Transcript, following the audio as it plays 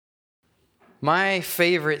My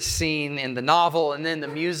favorite scene in the novel and then the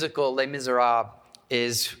musical Les Miserables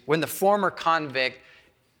is when the former convict,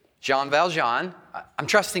 Jean Valjean, I'm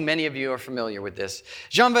trusting many of you are familiar with this.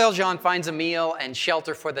 Jean Valjean finds a meal and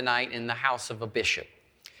shelter for the night in the house of a bishop.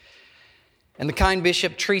 And the kind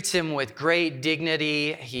bishop treats him with great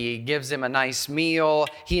dignity. He gives him a nice meal.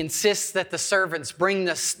 He insists that the servants bring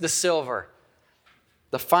the silver,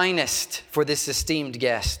 the finest for this esteemed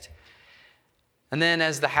guest. And then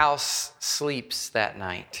as the house sleeps that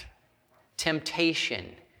night, temptation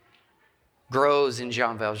grows in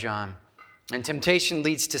Jean Valjean. And temptation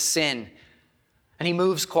leads to sin. And he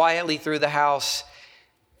moves quietly through the house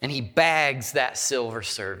and he bags that silver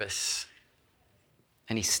service.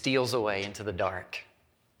 And he steals away into the dark.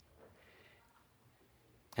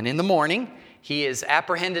 And in the morning, he is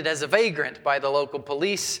apprehended as a vagrant by the local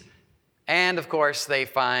police. And of course, they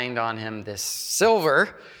find on him this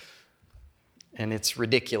silver. And it's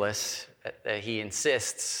ridiculous that he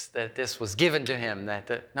insists that this was given to him.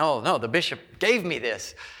 No, the bishop gave me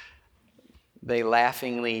this. They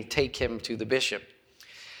laughingly take him to the bishop.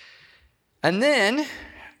 And then,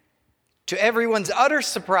 to everyone's utter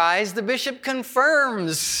surprise, the bishop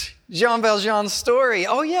confirms Jean Valjean's story.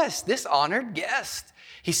 Oh yes, this honored guest.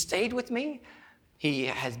 He stayed with me. He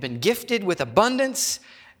has been gifted with abundance.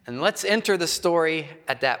 And let's enter the story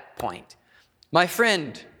at that point. My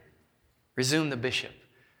friend, resumed the bishop,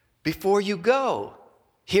 before you go,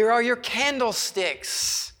 here are your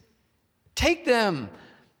candlesticks. Take them.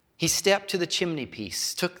 He stepped to the chimney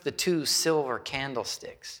piece, took the 2 silver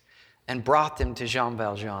candlesticks, and brought them to Jean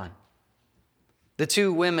Valjean. The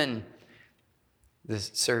 2 women, the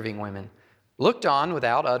serving women, looked on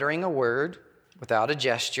without uttering a word, without a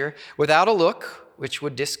gesture, without a look which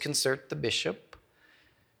would disconcert the bishop.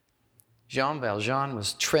 Jean Valjean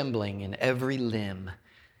was trembling in every limb.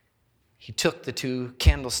 He took the 2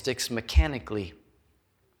 candlesticks mechanically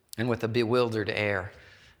and with a bewildered air.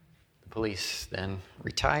 The police then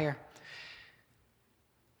retire.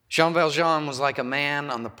 Jean Valjean was like a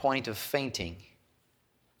man on the point of fainting.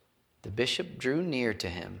 The bishop drew near to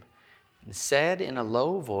him and said in a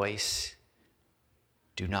low voice,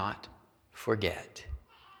 "Do not forget,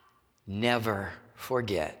 never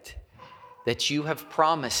forget that you have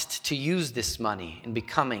promised to use this money in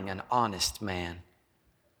becoming an honest man."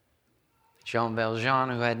 Jean Valjean,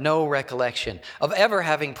 who had no recollection of ever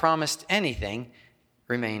having promised anything,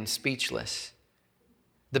 remained speechless.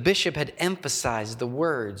 The bishop had emphasized the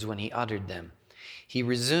words when he uttered them. He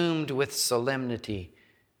resumed with solemnity,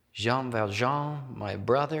 "Jean Valjean, my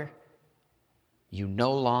brother, you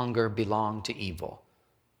no longer belong to evil,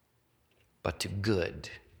 but to good."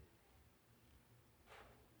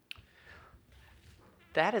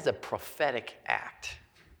 That is a prophetic act.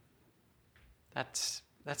 That's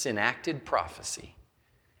enacted prophecy.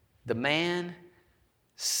 The man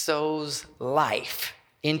sows life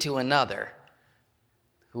into another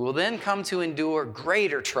who will then come to endure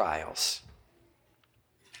greater trials.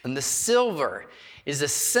 And the silver is a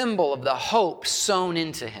symbol of the hope sown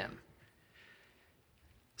into him.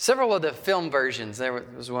 Several of the film versions, there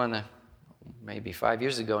was one maybe 5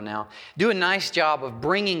 years ago now, do a nice job of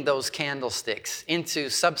bringing those candlesticks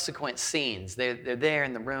into subsequent scenes. They're there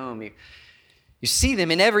in the room. You see them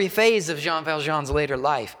in every phase of Jean Valjean's later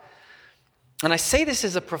life. And I say this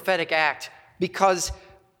as a prophetic act because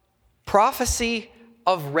prophecy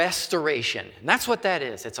of restoration, and that's what that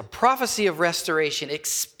is. It's a prophecy of restoration. It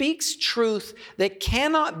speaks truth that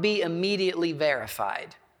cannot be immediately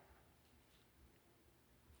verified.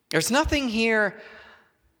 There's nothing here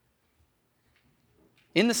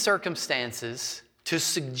in the circumstances to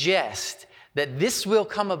suggest that this will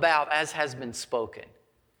come about as has been spoken.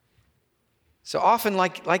 So often,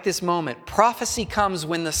 like this moment, prophecy comes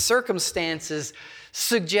when the circumstances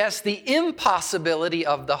suggest the impossibility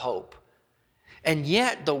of the hope. And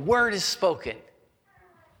yet the word is spoken.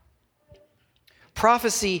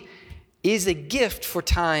 Prophecy is a gift for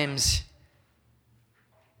times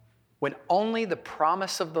when only the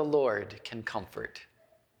promise of the Lord can comfort.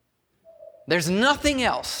 There's nothing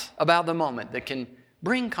else about the moment that can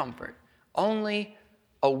bring comfort. Only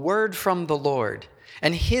a word from the Lord.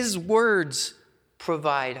 And his words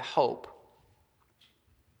provide hope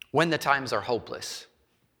when the times are hopeless.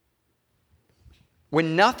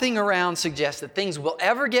 When nothing around suggests that things will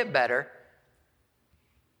ever get better.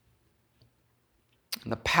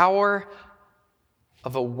 And the power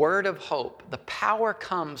of a word of hope, the power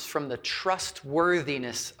comes from the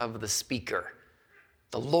trustworthiness of the speaker,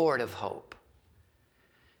 the Lord of hope.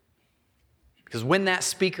 Because when that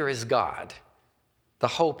speaker is God, the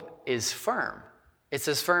hope is firm. It's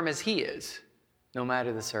as firm as he is, no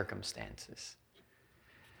matter the circumstances.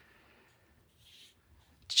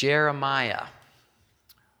 Jeremiah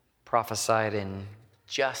prophesied in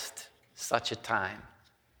just such a time.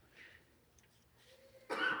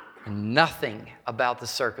 And nothing about the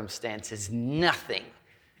circumstances, nothing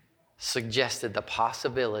suggested the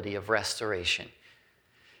possibility of restoration.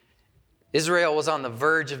 Israel was on the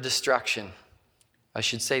verge of destruction. I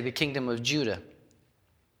should say the kingdom of Judah.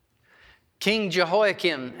 King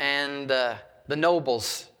Jehoiakim and the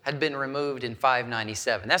nobles had been removed in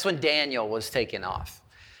 597. That's when Daniel was taken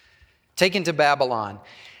to Babylon.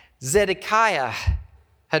 Zedekiah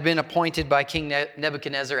had been appointed by King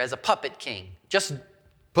Nebuchadnezzar as a puppet king, just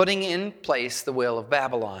putting in place the will of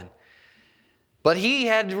Babylon. But he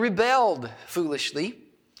had rebelled foolishly,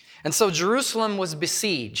 and so Jerusalem was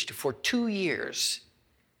besieged for 2 years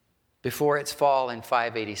before its fall in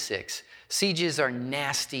 586. Sieges are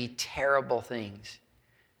nasty, terrible things.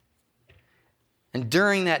 And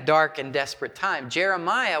during that dark and desperate time,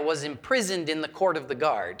 Jeremiah was imprisoned in the court of the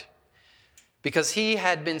guard because he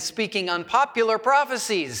had been speaking unpopular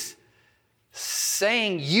prophecies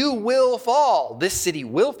saying, you will fall. This city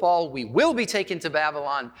will fall. We will be taken to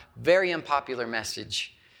Babylon. Very unpopular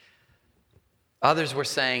message. Others were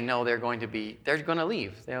saying, no, they're going to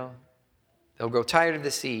leave. They'll grow tired of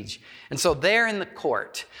the siege. And so there in the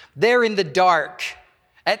court, there in the dark,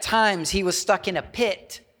 at times he was stuck in a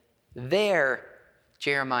pit. There,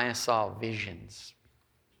 Jeremiah saw visions.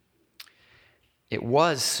 It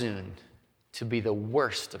was soon to be the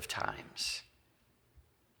worst of times.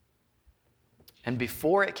 And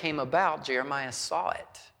before it came about, Jeremiah saw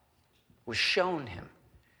it, was shown him.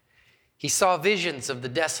 He saw visions of the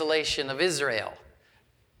desolation of Israel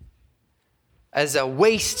as a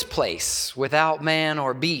waste place without man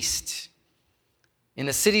or beast. In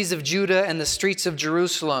the cities of Judah and the streets of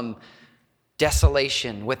Jerusalem,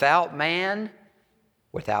 desolation, without man,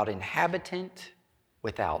 without inhabitant,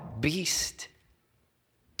 without beast,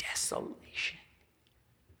 desolation.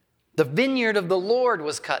 The vineyard of the Lord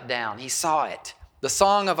was cut down. He saw it. The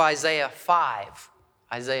song of Isaiah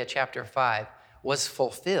chapter 5, was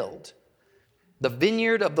fulfilled. The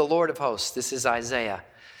vineyard of the Lord of hosts, this is Isaiah.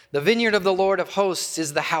 The vineyard of the Lord of hosts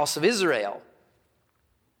is the house of Israel.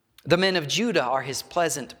 The men of Judah are his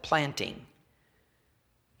pleasant planting.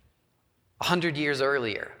 100 years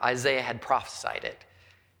earlier, Isaiah had prophesied it,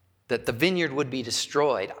 that the vineyard would be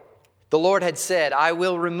destroyed. The Lord had said, I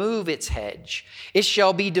will remove its hedge. It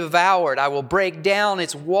shall be devoured. I will break down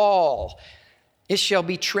its wall. It shall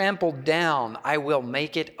be trampled down. I will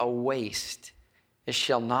make it a waste. It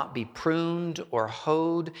shall not be pruned or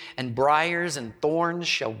hoed, and briars and thorns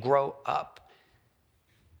shall grow up.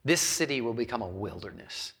 This city will become a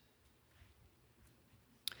wilderness.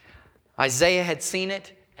 Isaiah had seen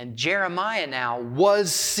it, and Jeremiah now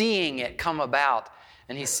was seeing it come about,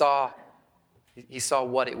 and he saw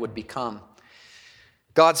what it would become.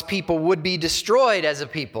 God's people would be destroyed as a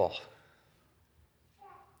people.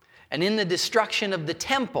 And in the destruction of the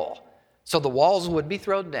temple, so the walls would be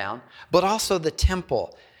thrown down, but also the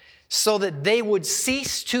temple, so that they would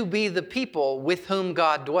cease to be the people with whom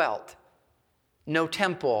God dwelt. No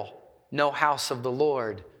temple, no house of the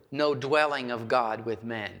Lord, no dwelling of God with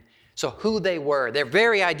men. So who they were, their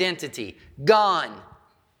very identity, gone.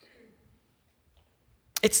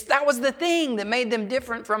 That was the thing that made them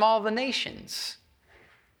different from all the nations.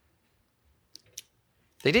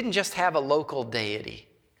 They didn't just have a local deity.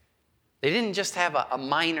 They didn't just have a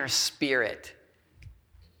minor spirit.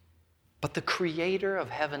 But the creator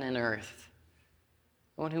of heaven and earth,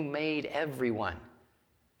 the one who made everyone,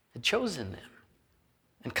 had chosen them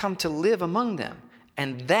and come to live among them.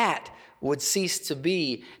 And that would cease to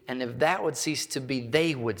be. And if that would cease to be,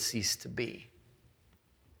 they would cease to be.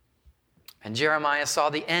 And Jeremiah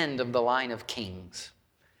saw the end of the line of kings.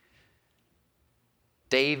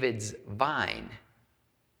 David's vine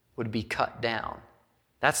would be cut down.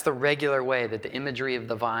 That's the regular way that the imagery of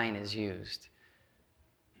the vine is used.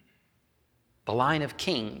 The line of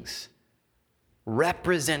kings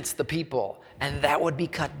represents the people, and that would be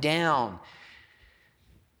cut down.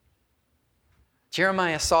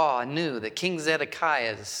 Jeremiah saw and knew that King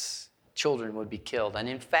Zedekiah's children would be killed. And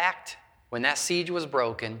in fact, when that siege was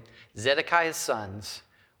broken, Zedekiah's sons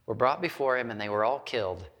were brought before him and they were all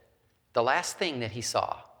killed. The last thing that he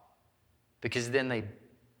saw, because then they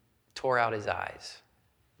tore out his eyes.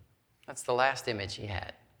 That's the last image he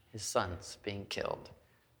had, his sons being killed.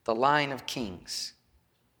 The line of kings.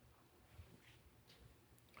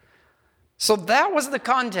 So that was the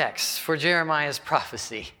context for Jeremiah's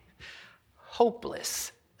prophecy.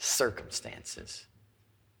 Hopeless circumstances.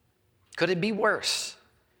 Could it be worse?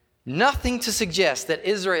 Nothing to suggest that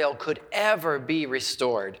Israel could ever be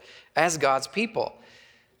restored as God's people.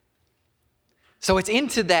 So it's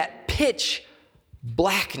into that pitch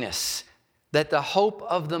blackness that the hope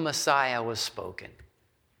of the Messiah was spoken.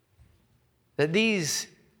 That these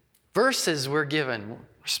verses were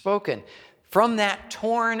spoken from that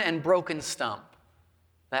torn and broken stump,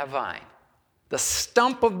 that vine, the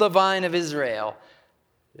stump of the vine of Israel,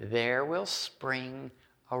 there will spring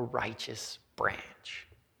a righteous branch.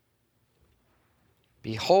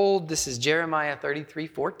 Behold, this is Jeremiah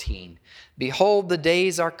 33:14. Behold, the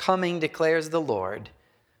days are coming, declares the Lord,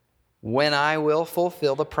 when I will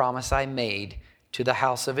fulfill the promise I made to the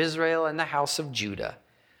house of Israel and the house of Judah.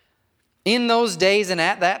 In those days and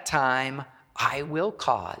at that time, I will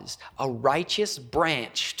cause a righteous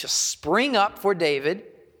branch to spring up for David,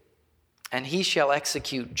 and he shall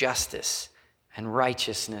execute justice and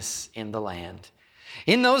righteousness in the land.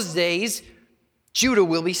 In those days, Judah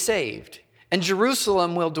will be saved, and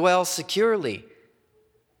Jerusalem will dwell securely.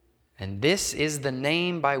 And this is the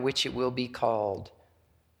name by which it will be called: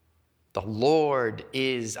 the Lord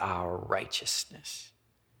is our righteousness.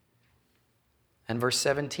 And verse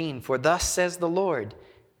 17, for thus says the Lord,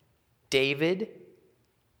 David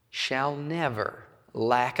shall never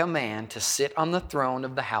lack a man to sit on the throne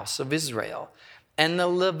of the house of Israel, and the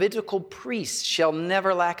Levitical priests shall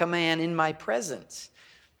never lack a man in my presence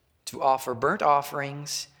to offer burnt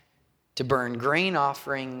offerings, to burn grain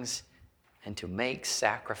offerings, and to make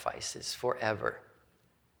sacrifices forever.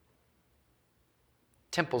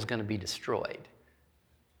 Temple's going to be destroyed.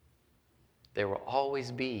 There will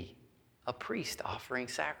always be a priest offering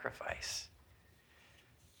sacrifice.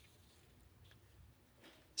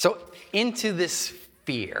 So into this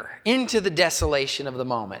fear, into the desolation of the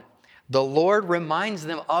moment, the Lord reminds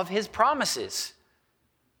them of his promises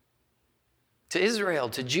to Israel,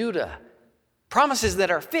 to Judah, promises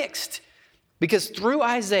that are fixed, because through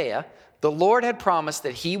Isaiah, the Lord had promised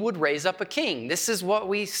that he would raise up a king. This is what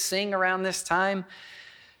we sing around this time.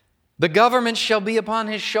 The government shall be upon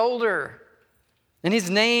his shoulder, and his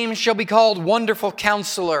name shall be called Wonderful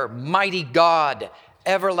Counselor, Mighty God,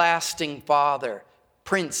 Everlasting Father,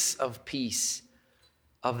 Prince of Peace.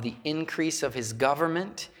 Of the increase of his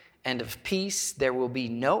government and of peace there will be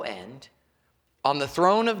no end, on the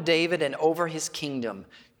throne of David and over his kingdom,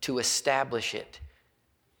 to establish it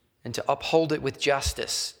and to uphold it with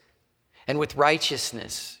justice and with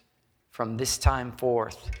righteousness from this time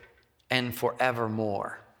forth and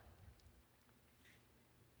forevermore.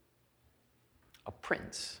 A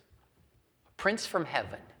prince from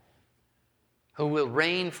heaven, who will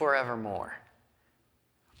reign forevermore.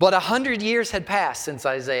 But 100 years had passed since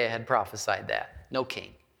Isaiah had prophesied that. No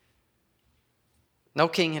king. No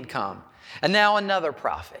king had come. And now another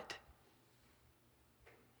prophet.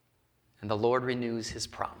 And the Lord renews his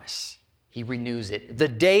promise. He renews it. The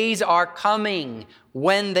days are coming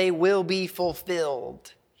when they will be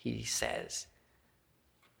fulfilled, he says.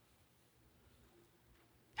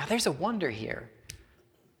 Now there's a wonder here.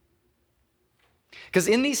 Because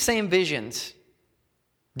in these same visions,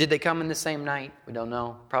 did they come in the same night? We don't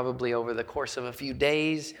know. Probably over the course of a few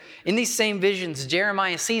days. In these same visions,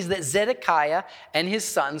 Jeremiah sees that Zedekiah and his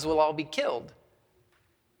sons will all be killed.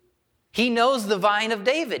 He knows the vine of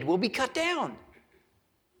David will be cut down.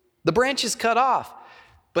 The branch is cut off.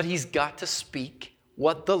 But he's got to speak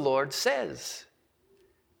what the Lord says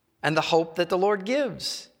and the hope that the Lord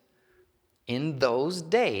gives. In those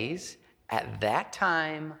days, at that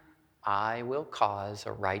time, I will cause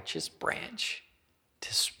a righteous branch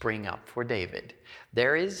to spring up for David.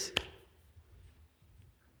 There is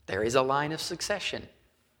a line of succession.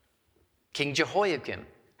 King Jehoiakim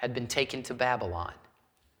had been taken to Babylon.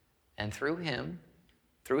 And through him,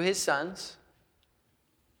 through his sons,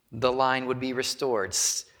 the line would be restored.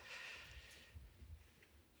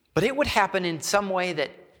 But it would happen in some way that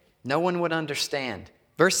no one would understand.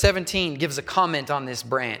 Verse 17 gives a comment on this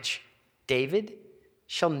branch. David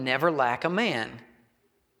shall never lack a man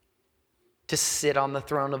to sit on the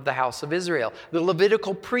throne of the house of Israel. The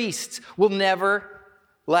Levitical priests will never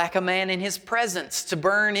lack a man in his presence to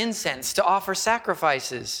burn incense, to offer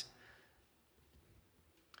sacrifices.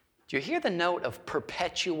 Do you hear the note of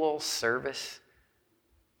perpetual service,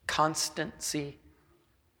 constancy?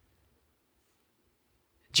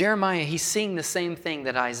 Jeremiah, he's seeing the same thing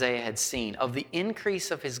that Isaiah had seen. Of the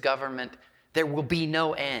increase of his government, there will be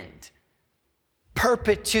no end.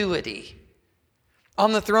 Perpetuity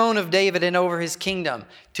on the throne of David and over his kingdom,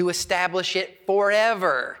 to establish it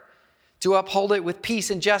forever, to uphold it with peace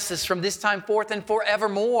and justice from this time forth and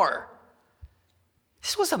forevermore.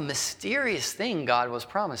 This was a mysterious thing God was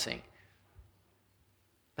promising.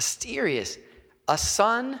 Mysterious. A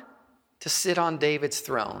son to sit on David's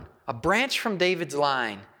throne, a branch from David's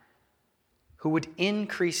line who would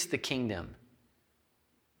increase the kingdom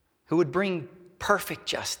who would bring perfect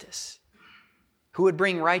justice, who would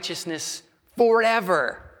bring righteousness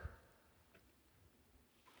forever,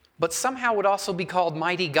 but somehow would also be called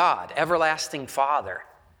Mighty God, Everlasting Father.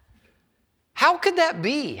 How could that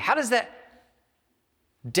be? How does that?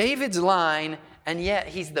 David's line, and yet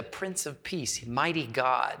he's the Prince of Peace, Mighty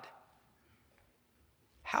God.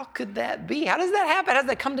 How could that be? How does that happen? How does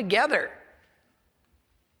that come together?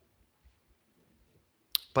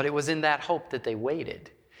 But it was in that hope that they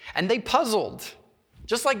waited. And they puzzled,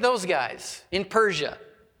 just like those guys in Persia,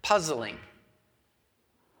 puzzling.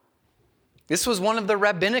 This was one of the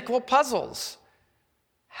rabbinical puzzles.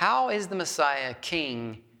 How is the Messiah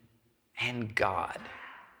king and God?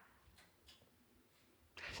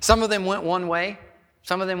 Some of them went one way,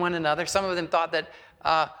 some of them went another. Some of them thought that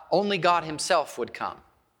only God himself would come,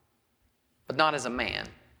 but not as a man.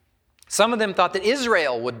 Some of them thought that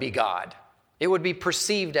Israel would be God. It would be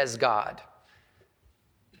perceived as God.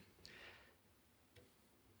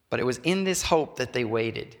 But it was in this hope that they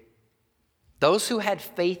waited. Those who had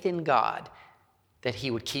faith in God, that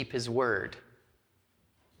he would keep his word.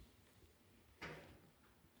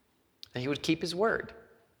 That he would keep his word.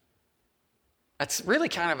 That's really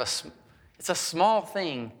kind of it's a small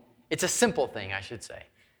thing. It's a simple thing, I should say.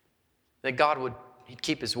 That God he'd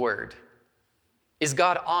keep his word. Is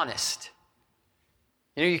God honest?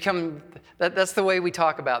 That's the way we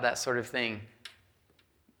talk about that sort of thing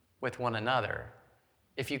with one another.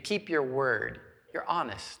 If you keep your word, you're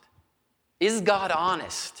honest. Is God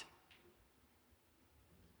honest?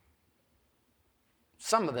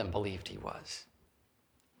 Some of them believed he was.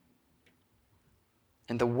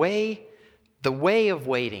 And the way of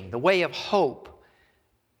waiting, the way of hope,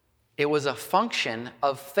 it was a function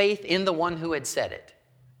of faith in the one who had said it.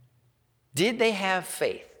 Did they have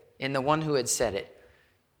faith in the one who had said it?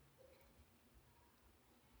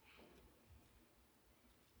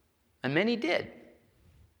 And many did.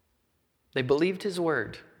 They believed his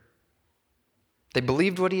word. They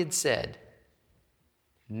believed what he had said,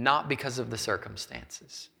 not because of the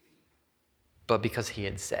circumstances, but because he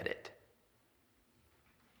had said it.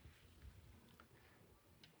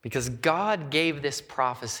 Because God gave this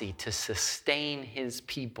prophecy to sustain his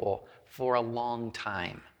people for a long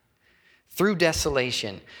time. Through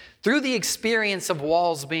desolation, through the experience of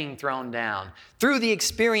walls being thrown down, through the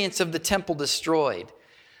experience of the temple destroyed.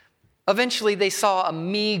 Eventually, they saw a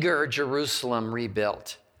meager Jerusalem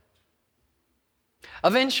rebuilt.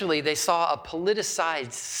 Eventually, they saw a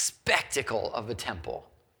politicized spectacle of a temple.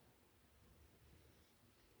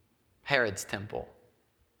 Herod's temple.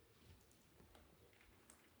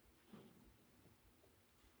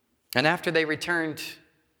 And after they returned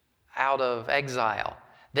out of exile,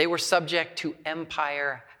 they were subject to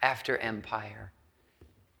empire after empire.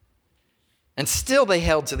 And still they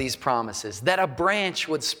held to these promises that a branch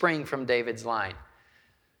would spring from David's line.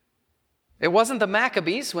 It wasn't the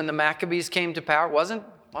Maccabees. When the Maccabees came to power, it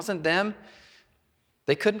wasn't them.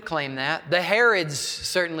 They couldn't claim that. The Herods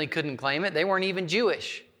certainly couldn't claim it. They weren't even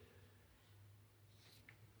Jewish.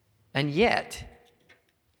 And yet,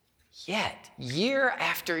 year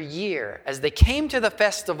after year, as they came to the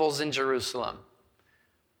festivals in Jerusalem,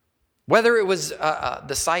 whether it was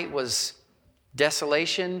the site was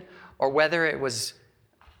desolation or whether it was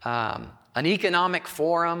an economic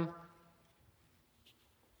forum,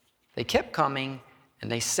 they kept coming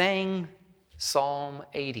and they sang Psalm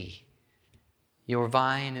 80. Your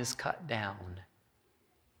vine is cut down.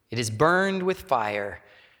 It is burned with fire.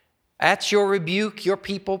 At your rebuke, your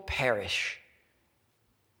people perish.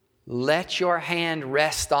 Let your hand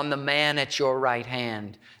rest on the man at your right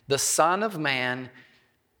hand, the Son of Man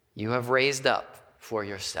you have raised up for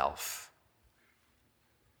yourself.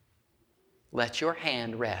 Let your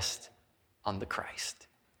hand rest on the Christ.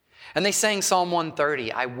 And they sang Psalm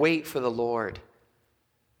 130, I wait for the Lord.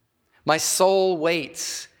 My soul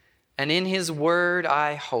waits, and in his word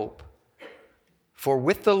I hope. For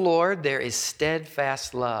with the Lord there is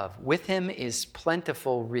steadfast love. With him is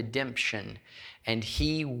plentiful redemption, and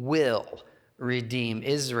he will redeem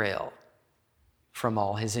Israel from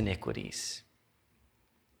all his iniquities.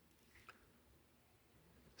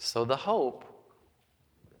 So the hope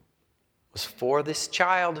was for this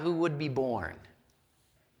child who would be born,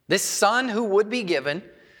 this son who would be given.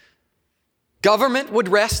 Government would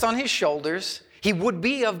rest on his shoulders. He would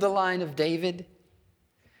be of the line of David.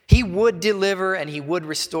 He would deliver and he would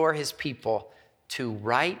restore his people to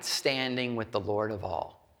right standing with the Lord of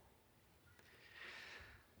all.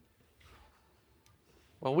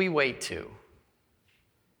 Well, we wait too.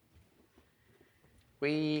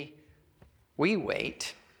 We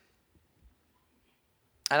wait.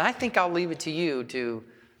 And I think I'll leave it to you to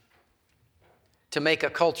to make a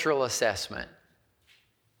cultural assessment.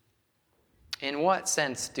 In what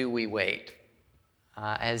sense do we wait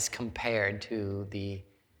as compared to the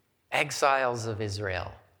exiles of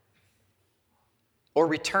Israel or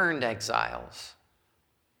returned exiles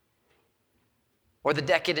or the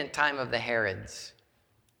decadent time of the Herods?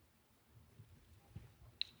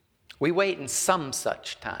 We wait in some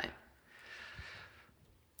such time.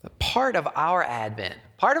 Part of our Advent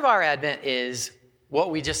is what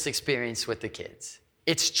we just experienced with the kids.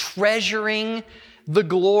 It's treasuring the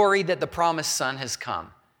glory that the promised Son has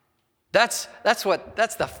come. That's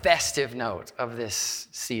the festive note of this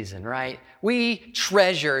season, right? We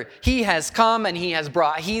treasure. He has come and he has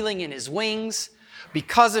brought healing in his wings.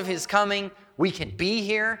 Because of his coming, we can be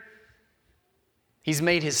here. He's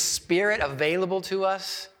made his Spirit available to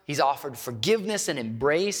us. He's offered forgiveness and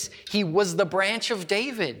embrace. He was the branch of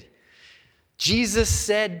David. Jesus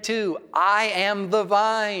said too, I am the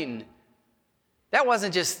vine. He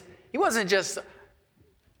wasn't just,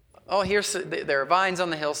 there are vines on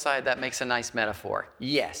the hillside. That makes a nice metaphor.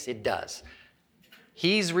 Yes, it does.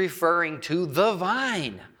 He's referring to the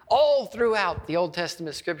vine all throughout the Old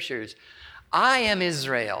Testament scriptures. I am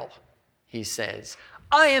Israel, he says.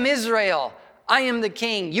 I am Israel. I am the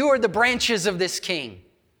king. You are the branches of this king.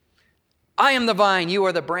 I am the vine, you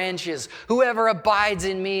are the branches. Whoever abides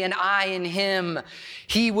in me and I in him,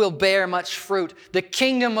 he will bear much fruit. The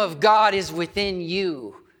kingdom of God is within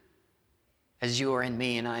you, as you are in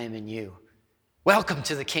me and I am in you. Welcome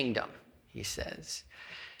to the kingdom, he says.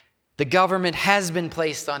 The government has been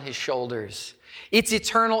placed on his shoulders. Its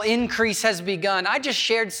eternal increase has begun. I just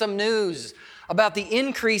shared some news about the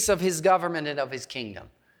increase of his government and of his kingdom.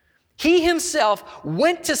 He himself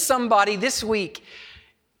went to somebody this week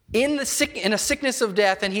in a sickness of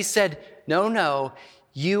death, and he said, no,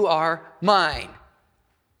 you are mine.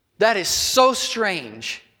 That is so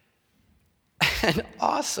strange and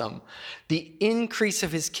awesome. The increase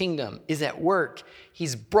of his kingdom is at work.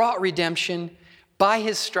 He's brought redemption. By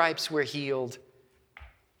his stripes we're healed.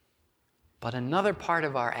 But another part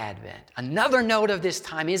of our Advent, another note of this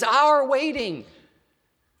time is our waiting.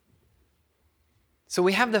 So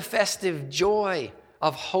we have the festive joy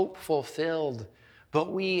of hope fulfilled,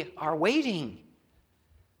 but we are waiting.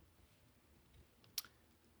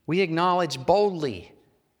 We acknowledge boldly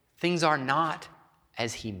things are not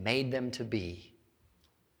as he made them to be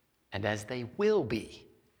and as they will be.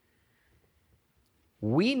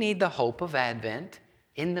 We need the hope of Advent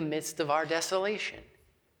in the midst of our desolation.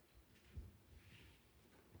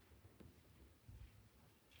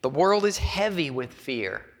 The world is heavy with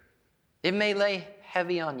fear. It may lay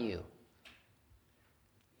heavy on you.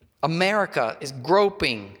 America is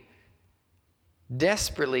groping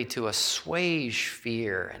desperately to assuage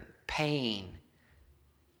fear and pain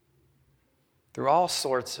through all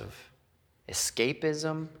sorts of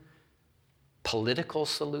escapism, political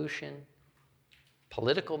solution,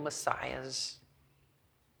 political messiahs,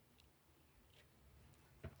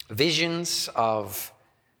 visions of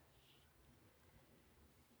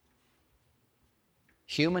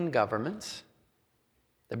human governments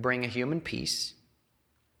that bring a human peace.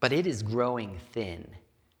 But it is growing thin.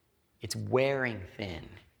 It's wearing thin.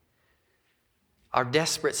 Our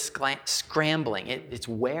desperate scrambling, it's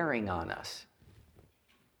wearing on us.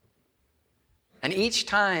 And each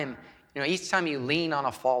time you lean on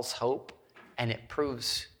a false hope and it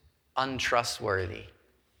proves untrustworthy,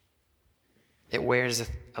 it wears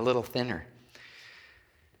a little thinner.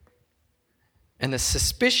 And the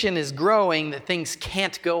suspicion is growing that things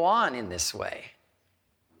can't go on in this way.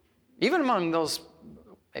 Even among those,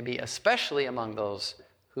 maybe especially among those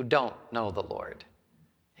who don't know the Lord.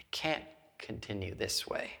 It can't continue this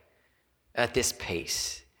way, at this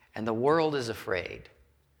pace. And the world is afraid.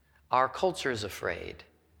 Our culture is afraid.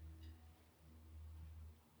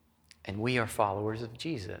 And we are followers of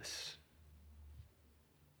Jesus.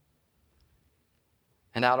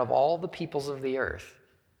 And out of all the peoples of the earth,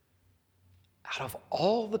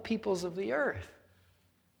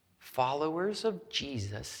 followers of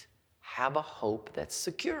Jesus have a hope that's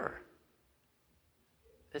secure,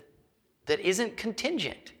 that isn't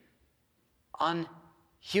contingent on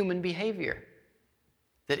human behavior,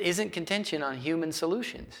 that isn't contingent on human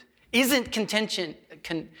solutions, isn't contingent,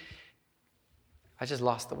 I just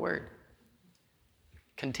lost the word.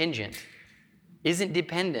 Contingent, isn't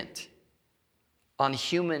dependent on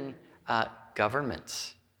human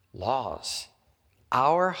governments, laws.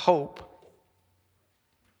 Our hope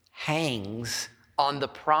hangs on the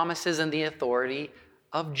promises and the authority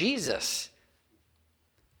of Jesus.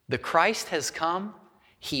 The Christ has come.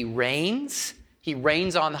 He reigns. He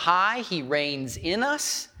reigns on high. He reigns in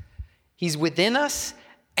us. He's within us.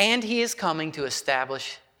 And he is coming to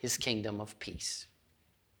establish his kingdom of peace.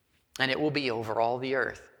 And it will be over all the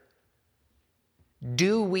earth.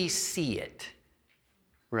 Do we see it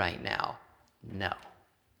right now? No.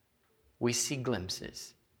 We see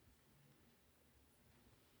glimpses.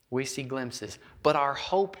 We see glimpses. But our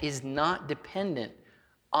hope is not dependent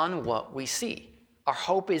on what we see. Our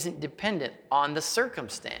hope isn't dependent on the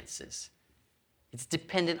circumstances. It's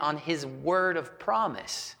dependent on his word of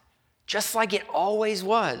promise, just like it always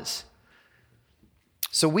was.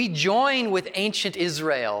 So we join with ancient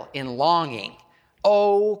Israel in longing.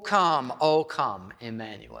 O come,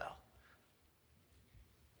 Emmanuel.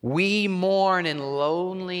 We mourn in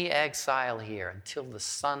lonely exile here until the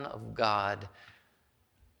Son of God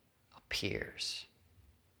appears.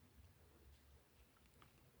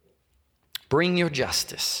 Bring your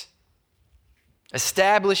justice.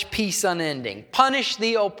 Establish peace unending. Punish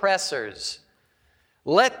the oppressors.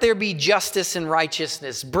 Let there be justice and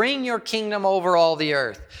righteousness. Bring your kingdom over all the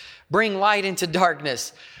earth. Bring light into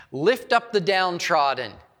darkness. Lift up the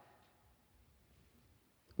downtrodden.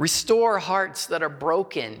 Restore hearts that are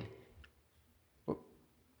broken.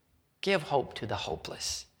 Give hope to the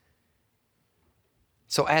hopeless.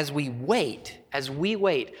 So as we wait,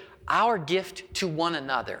 our gift to one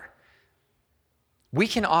another, we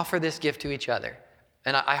can offer this gift to each other.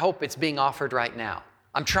 And I hope it's being offered right now.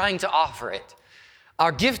 I'm trying to offer it.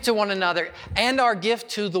 Our gift to one another and our gift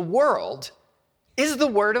to the world is the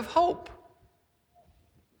word of hope.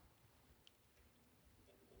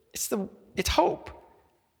 It's hope.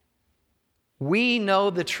 We know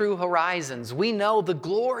the true horizons. We know the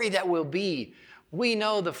glory that will be. We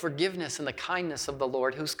know the forgiveness and the kindness of the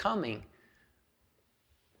Lord who's coming.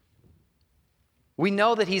 We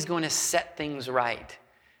know that he's going to set things right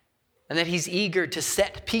and that he's eager to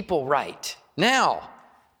set people right now.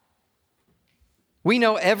 We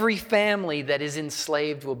know every family that is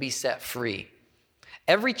enslaved will be set free.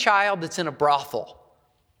 Every child that's in a brothel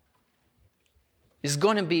is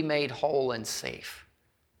going to be made whole and safe.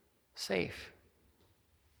 Safe.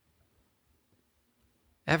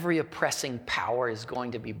 Every oppressing power is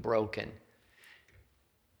going to be broken.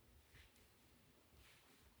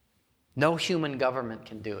 No human government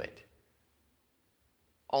can do it.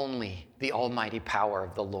 Only the almighty power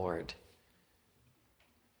of the Lord.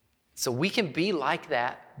 So we can be like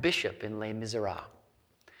that bishop in Les Miserables,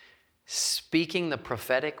 speaking the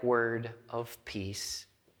prophetic word of peace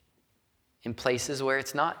in places where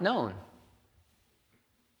it's not known.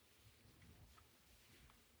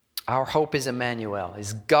 Our hope is Emmanuel,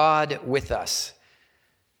 is God with us.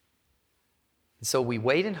 And so we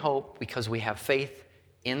wait in hope because we have faith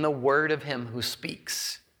in the word of him who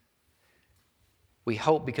speaks. We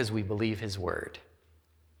hope because we believe his word.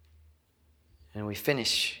 And we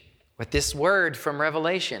finish with this word from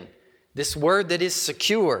Revelation, this word that is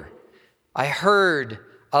secure. I heard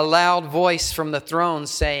a loud voice from the throne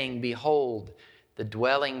saying, "Behold, the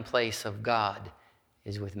dwelling place of God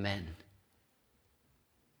is with men.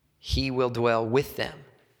 He will dwell with them,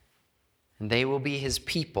 and they will be his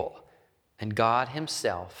people, and God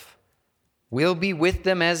himself will be with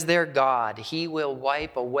them as their God. He will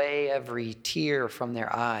wipe away every tear from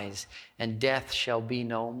their eyes, and death shall be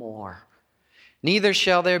no more. Neither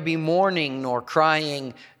shall there be mourning, nor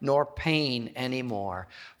crying, nor pain anymore,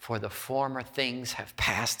 for the former things have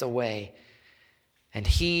passed away." And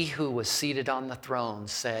he who was seated on the throne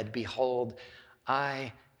said, "Behold,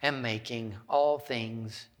 I am making all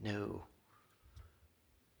things new."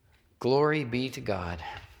 Glory be to God.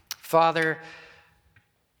 Father,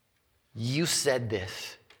 you said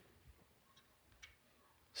this.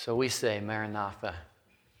 So we say, Maranatha,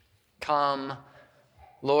 come,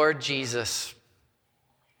 Lord Jesus.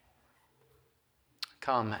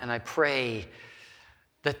 Come, and I pray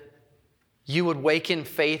that you would waken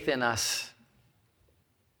faith in us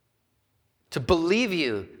to believe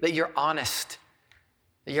you, that you're honest,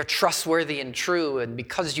 that you're trustworthy and true, and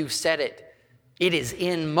because you said it, it is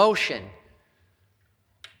in motion.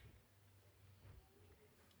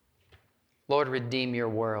 Lord, redeem your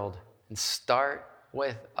world and start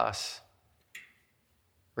with us.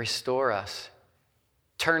 Restore us.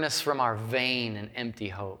 Turn us from our vain and empty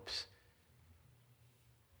hopes.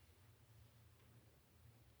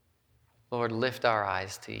 Lord, lift our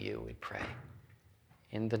eyes to you, we pray.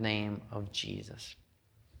 In the name of Jesus.